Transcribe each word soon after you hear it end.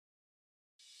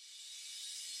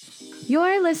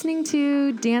You're listening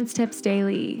to Dance Tips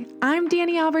Daily. I'm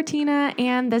Danny Albertina,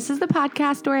 and this is the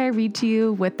podcast where I read to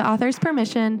you, with the author's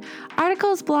permission,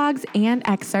 articles, blogs, and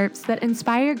excerpts that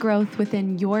inspire growth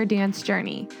within your dance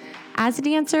journey. As a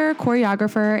dancer,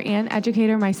 choreographer, and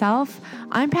educator myself,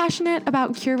 I'm passionate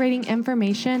about curating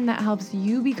information that helps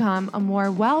you become a more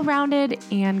well-rounded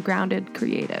and grounded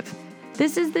creative.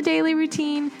 This is the daily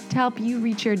routine to help you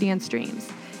reach your dance dreams.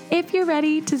 If you're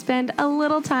ready to spend a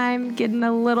little time getting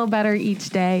a little better each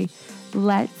day,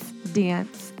 let's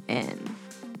dance in.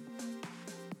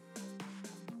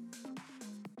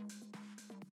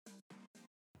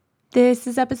 This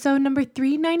is episode number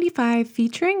 395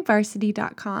 featuring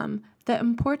Varsity.com, the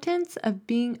importance of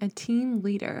being a team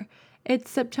leader.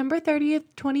 It's September 30th,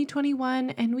 2021,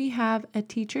 and we have a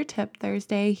Teacher Tip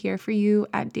Thursday here for you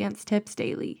at Dance Tips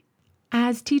Daily.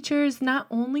 As teachers, not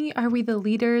only are we the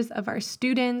leaders of our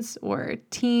students or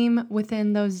team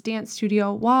within those dance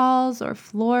studio walls or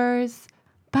floors,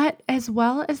 but as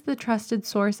well as the trusted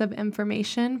source of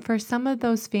information for some of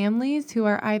those families who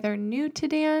are either new to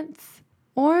dance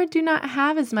or do not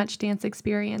have as much dance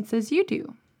experience as you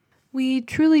do. We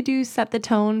truly do set the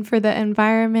tone for the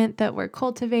environment that we're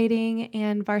cultivating,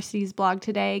 and Varsity's blog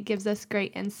today gives us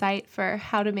great insight for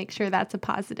how to make sure that's a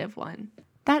positive one.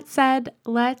 That said,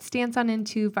 let's dance on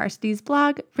into Varsity's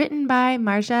blog, written by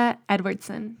Marja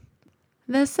Edwardson.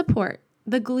 The support,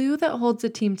 the glue that holds a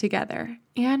team together,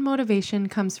 and motivation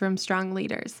comes from strong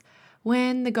leaders.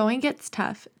 When the going gets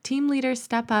tough, team leaders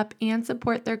step up and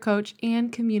support their coach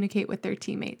and communicate with their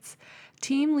teammates.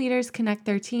 Team leaders connect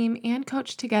their team and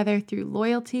coach together through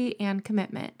loyalty and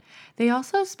commitment. They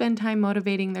also spend time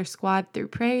motivating their squad through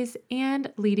praise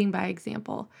and leading by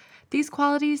example. These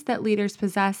qualities that leaders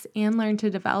possess and learn to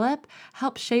develop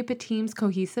help shape a team's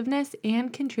cohesiveness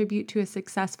and contribute to a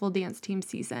successful dance team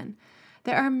season.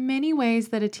 There are many ways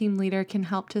that a team leader can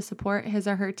help to support his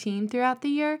or her team throughout the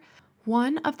year.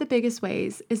 One of the biggest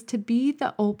ways is to be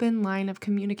the open line of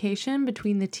communication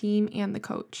between the team and the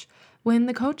coach. When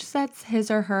the coach sets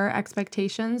his or her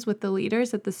expectations with the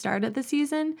leaders at the start of the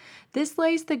season, this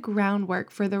lays the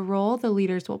groundwork for the role the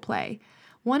leaders will play.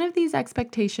 One of these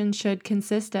expectations should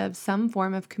consist of some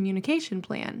form of communication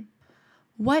plan.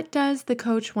 What does the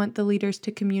coach want the leaders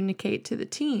to communicate to the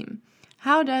team?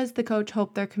 How does the coach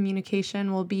hope their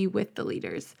communication will be with the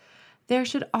leaders? There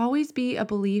should always be a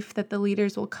belief that the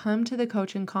leaders will come to the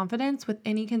coach in confidence with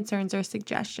any concerns or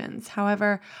suggestions,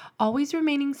 however, always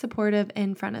remaining supportive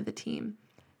in front of the team.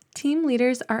 Team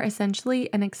leaders are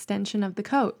essentially an extension of the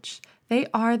coach. They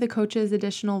are the coach's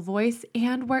additional voice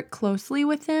and work closely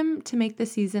with him to make the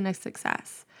season a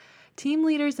success. Team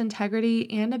leaders' integrity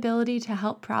and ability to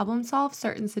help problem solve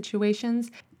certain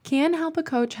situations can help a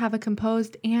coach have a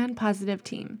composed and positive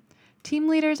team. Team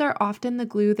leaders are often the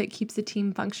glue that keeps a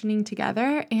team functioning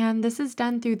together, and this is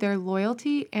done through their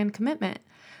loyalty and commitment.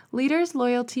 Leaders'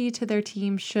 loyalty to their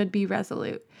team should be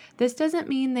resolute. This doesn't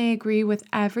mean they agree with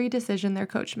every decision their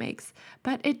coach makes,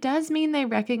 but it does mean they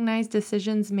recognize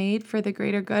decisions made for the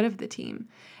greater good of the team.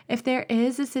 If there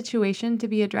is a situation to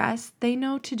be addressed, they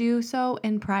know to do so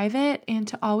in private and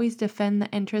to always defend the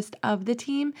interest of the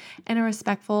team in a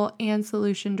respectful and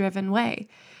solution-driven way.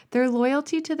 Their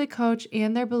loyalty to the coach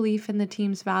and their belief in the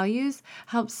team's values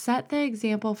helps set the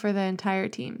example for the entire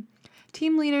team.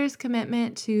 Team leaders'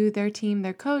 commitment to their team,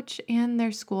 their coach, and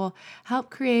their school help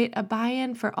create a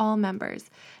buy-in for all members.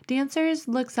 Dancers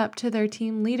looks up to their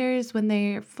team leaders when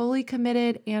they are fully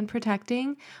committed and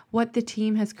protecting what the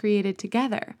team has created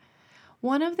together.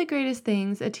 One of the greatest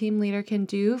things a team leader can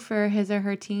do for his or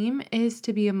her team is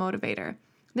to be a motivator.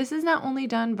 This is not only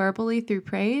done verbally through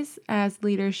praise, as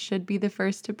leaders should be the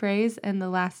first to praise and the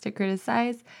last to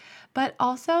criticize, but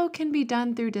also can be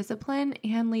done through discipline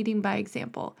and leading by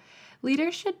example.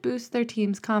 Leaders should boost their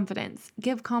team's confidence,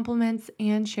 give compliments,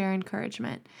 and share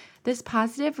encouragement. This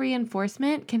positive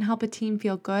reinforcement can help a team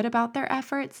feel good about their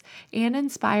efforts and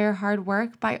inspire hard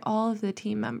work by all of the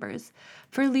team members.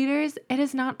 For leaders, it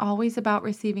is not always about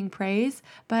receiving praise,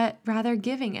 but rather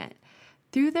giving it.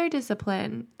 Through their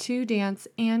discipline to dance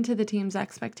and to the team's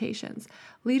expectations,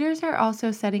 leaders are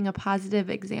also setting a positive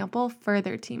example for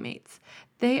their teammates.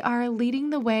 They are leading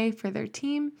the way for their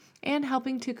team and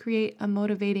helping to create a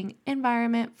motivating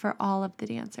environment for all of the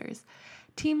dancers.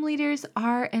 Team leaders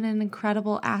are an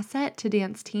incredible asset to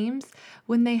dance teams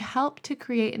when they help to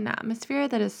create an atmosphere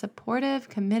that is supportive,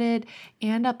 committed,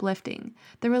 and uplifting.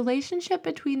 The relationship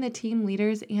between the team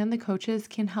leaders and the coaches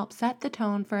can help set the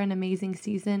tone for an amazing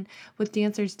season, with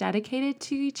dancers dedicated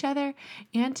to each other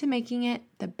and to making it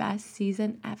the best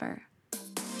season ever.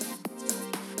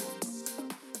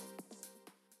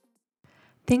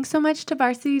 Thanks so much to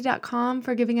Varsity.com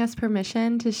for giving us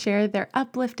permission to share their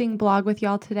uplifting blog with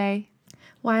y'all today.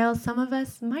 While some of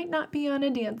us might not be on a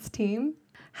dance team,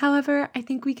 however, I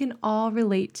think we can all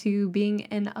relate to being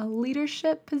in a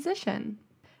leadership position.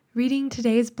 Reading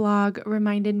today's blog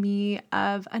reminded me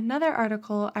of another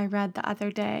article I read the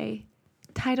other day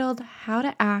titled How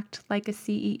to Act Like a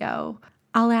CEO.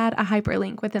 I'll add a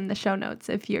hyperlink within the show notes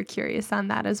if you're curious on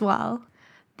that as well.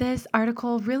 This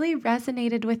article really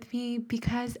resonated with me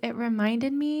because it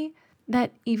reminded me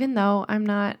that even though I'm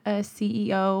not a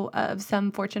CEO of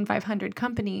some Fortune 500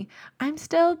 company, I'm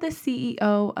still the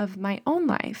CEO of my own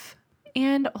life.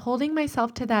 And holding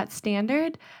myself to that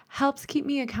standard helps keep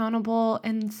me accountable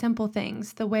in simple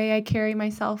things, the way I carry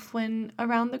myself when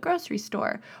around the grocery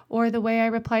store, or the way I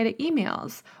reply to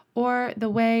emails, or the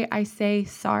way I say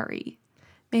sorry.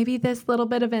 Maybe this little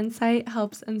bit of insight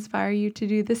helps inspire you to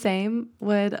do the same.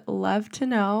 Would love to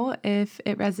know if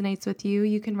it resonates with you.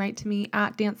 You can write to me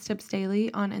at DanceTipsDaily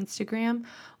on Instagram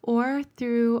or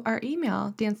through our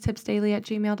email,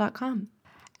 dancetipsdaily@gmail.com.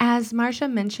 As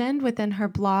Marsha mentioned within her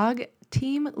blog,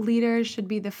 team leaders should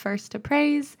be the first to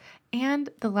praise and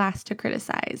the last to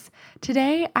criticize.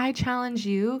 Today, I challenge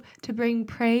you to bring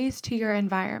praise to your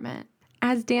environment.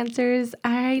 As dancers,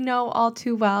 I know all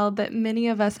too well that many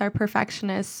of us are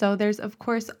perfectionists, so there's of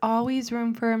course always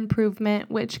room for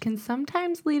improvement, which can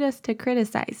sometimes lead us to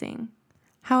criticizing.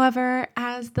 However,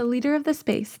 as the leader of the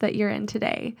space that you're in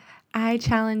today, I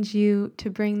challenge you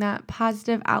to bring that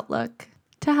positive outlook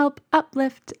to help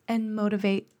uplift and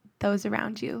motivate those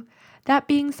around you. That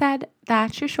being said,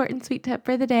 that's your short and sweet tip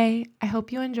for the day. I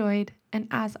hope you enjoyed, and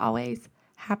as always,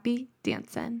 happy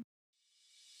dancing.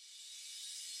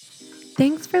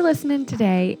 Thanks for listening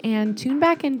today, and tune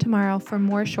back in tomorrow for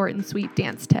more short and sweet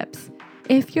dance tips.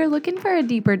 If you're looking for a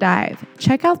deeper dive,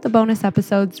 check out the bonus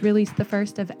episodes released the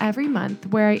first of every month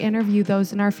where I interview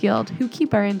those in our field who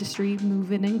keep our industry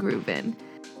moving and grooving.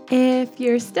 If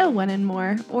you're still wanting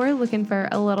more or looking for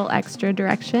a little extra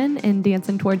direction in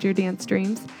dancing towards your dance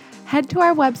dreams, head to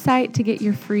our website to get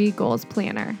your free goals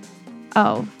planner.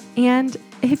 Oh, and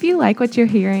if you like what you're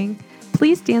hearing,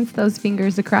 please dance those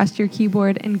fingers across your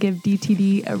keyboard and give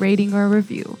DTD a rating or a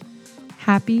review.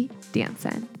 Happy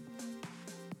dancing.